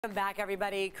Welcome back,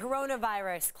 everybody.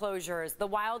 Coronavirus closures, the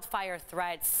wildfire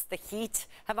threats, the heat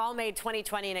have all made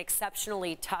 2020 an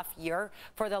exceptionally tough year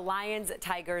for the Lions,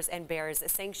 Tigers, and Bears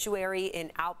Sanctuary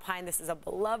in Alpine. This is a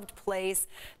beloved place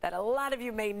that a lot of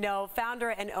you may know. Founder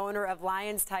and owner of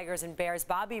Lions, Tigers, and Bears,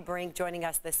 Bobbi Brink, joining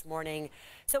us this morning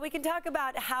so we can talk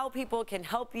about how people can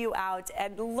help you out.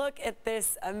 And look at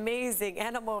this amazing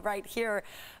animal right here,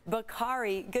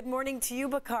 Bakari. Good morning to you,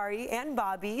 Bakari, and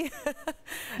Bobbi.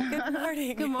 Good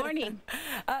morning. Good morning.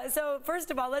 So first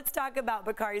of all, let's talk about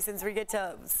Bakari since we get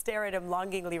to stare at him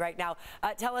longingly right now.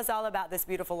 Tell us all about this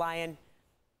beautiful lion.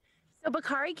 So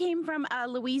Bakari came from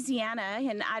Louisiana,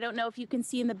 and I don't know if you can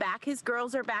see in the back, his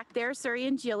girls are back there, Surrey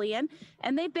and Jillian,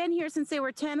 and they've been here since they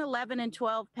were 10, 11, and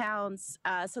 12 pounds.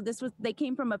 So they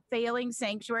came from a failing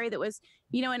sanctuary that was,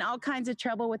 in all kinds of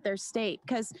trouble with their state,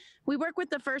 because we work with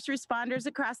the first responders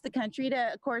across the country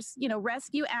to, of course,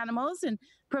 rescue animals and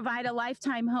provide a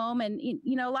lifetime home. And,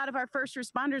 a lot of our first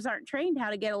responders aren't trained how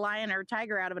to get a lion or a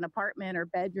tiger out of an apartment or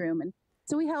bedroom. And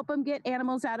so we help them get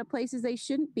animals out of places they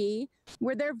shouldn't be.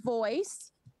 We're their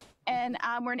voice, and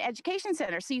we're an education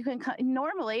center. So you can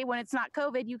normally, when it's not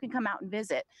COVID, you can come out and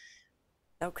visit.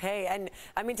 Okay, and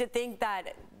I mean, to think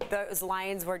that those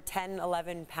lions were 10,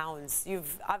 11 pounds,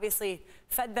 you've obviously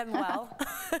fed them well.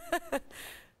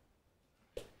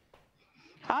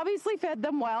 Obviously fed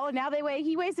them well, and now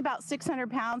he weighs about 600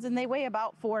 pounds, and they weigh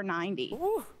about 490.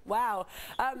 Ooh, wow.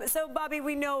 So, Bobbi,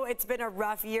 we know it's been a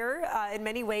rough year in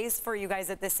many ways for you guys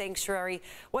at the sanctuary.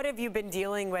 What have you been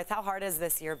dealing with? How hard has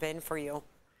this year been for you?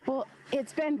 Well,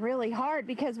 it's been really hard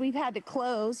because we've had to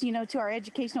close, to our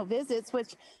educational visits,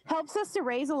 which helps us to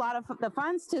raise a lot of the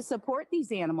funds to support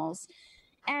these animals.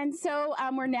 And so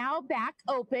we're now back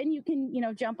open. You can,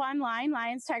 jump online,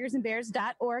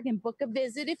 lionstigersandbears.org, and book a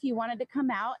visit if you wanted to come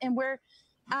out. And we're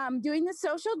doing the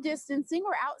social distancing.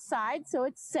 We're outside, so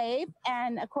it's safe.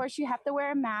 And of course, you have to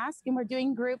wear a mask. And we're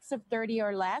doing groups of 30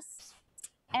 or less.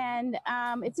 And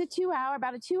it's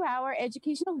about a 2-hour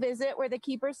educational visit where the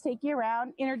keepers take you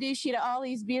around, introduce you to all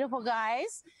these beautiful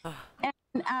guys.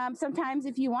 And sometimes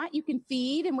if you want, you can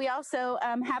feed. And we also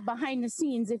have behind the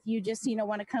scenes if you just,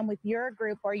 want to come with your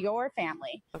group or your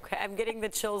family. Okay, I'm getting the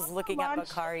chills looking at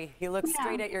Bakari. You look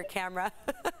straight at your camera.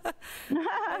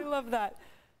 I love that.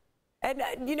 And,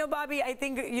 Bobbi, I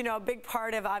think, a big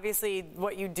part of obviously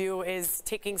what you do is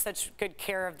taking such good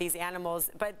care of these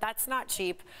animals, but that's not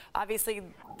cheap. Obviously,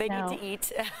 they need to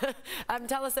eat.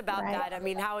 Tell us about that. I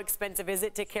mean, how expensive is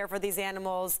it to care for these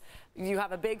animals? You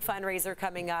have a big fundraiser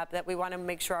coming up that we want to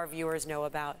make sure our viewers know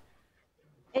about.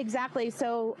 Exactly.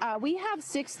 So we have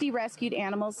 60 rescued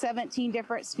animals, 17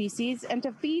 different species, and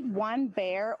to feed one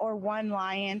bear or one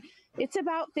lion, it's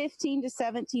about $15,000 to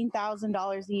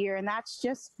 $17,000 a year, and that's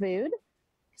just food.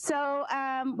 So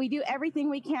we do everything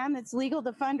we can that's legal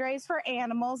to fundraise for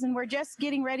animals, and we're just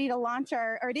getting ready to launch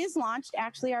it is launched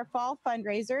actually, our fall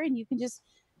fundraiser, and you can just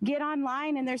get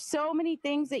online, and there's so many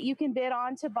things that you can bid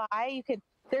on to buy.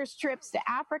 There's trips to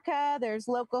Africa, there's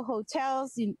local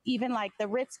hotels, even like the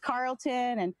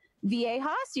Ritz-Carlton and VA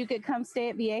House. You could come stay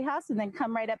at VA House and then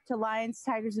come right up to Lions,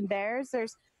 Tigers, and Bears.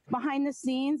 There's behind the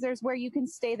scenes, there's where you can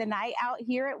stay the night out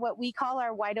here at what we call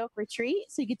our White Oak Retreat.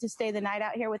 So you get to stay the night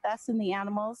out here with us and the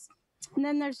animals. And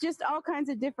then there's just all kinds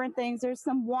of different things. There's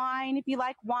some wine, if you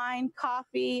like wine,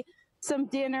 coffee, some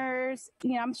dinners,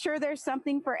 I'm sure there's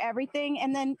something for everything.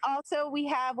 And then also we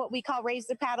have what we call Raise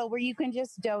the Paddle, where you can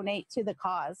just donate to the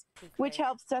cause, which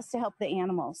helps us to help the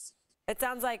animals. It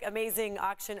sounds like amazing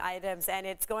auction items, and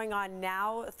it's going on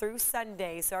now through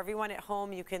Sunday. So everyone at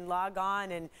home, you can log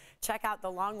on and check out the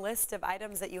long list of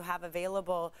items that you have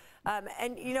available.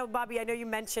 And, Bobbi, I know you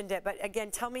mentioned it, but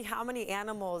again, tell me how many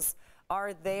animals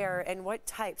are there and what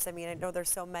types? I mean, I know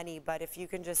there's so many, but if you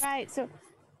can just... Right, so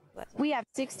we have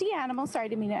 60 animals. Sorry, I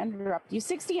didn't mean to interrupt you.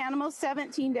 60 animals,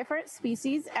 17 different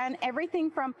species, and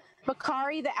everything from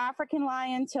Bakari, the African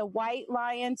lion, to white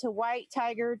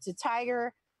tiger, to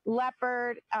tiger,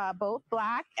 leopard, both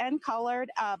black and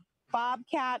colored,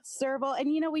 bobcat, serval. And,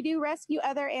 we do rescue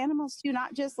other animals too,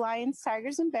 not just lions,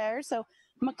 tigers, and bears. So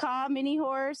macaw, mini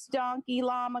horse, donkey,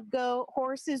 llama, goat,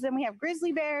 horses. Then we have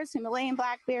grizzly bears, Himalayan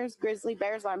black bears, grizzly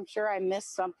bears. I'm sure I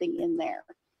missed something in there.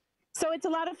 So it's a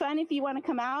lot of fun if you want to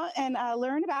come out and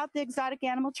learn about the exotic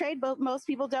animal trade. But most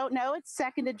people don't know it's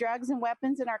second to drugs and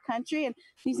weapons in our country. And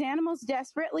these animals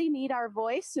desperately need our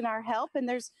voice and our help. And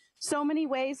there's so many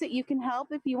ways that you can help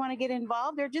if you want to get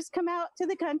involved, or just come out to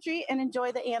the country and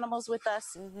enjoy the animals with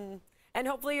us. And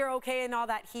hopefully you're okay in all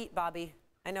that heat, Bobbi.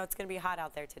 I know it's going to be hot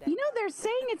out there today. They're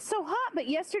saying it's so hot, but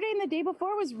yesterday and the day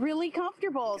before was really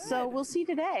comfortable. Good. So we'll see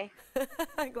today.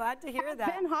 I'm glad to hear that.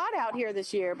 It's been hot out here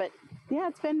this year, but Yeah,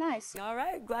 it's been nice. All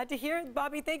right, glad to hear it.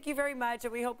 Bobbi, thank you very much,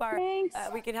 and we hope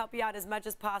we can help you out as much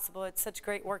as possible. It's such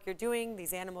great work you're doing.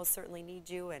 These animals certainly need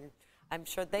you, and I'm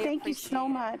sure they Thank you so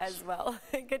much. it as well.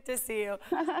 Good to see you.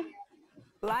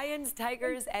 Lions,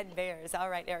 tigers, and bears. All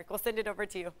right, Eric, we'll send it over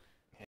to you.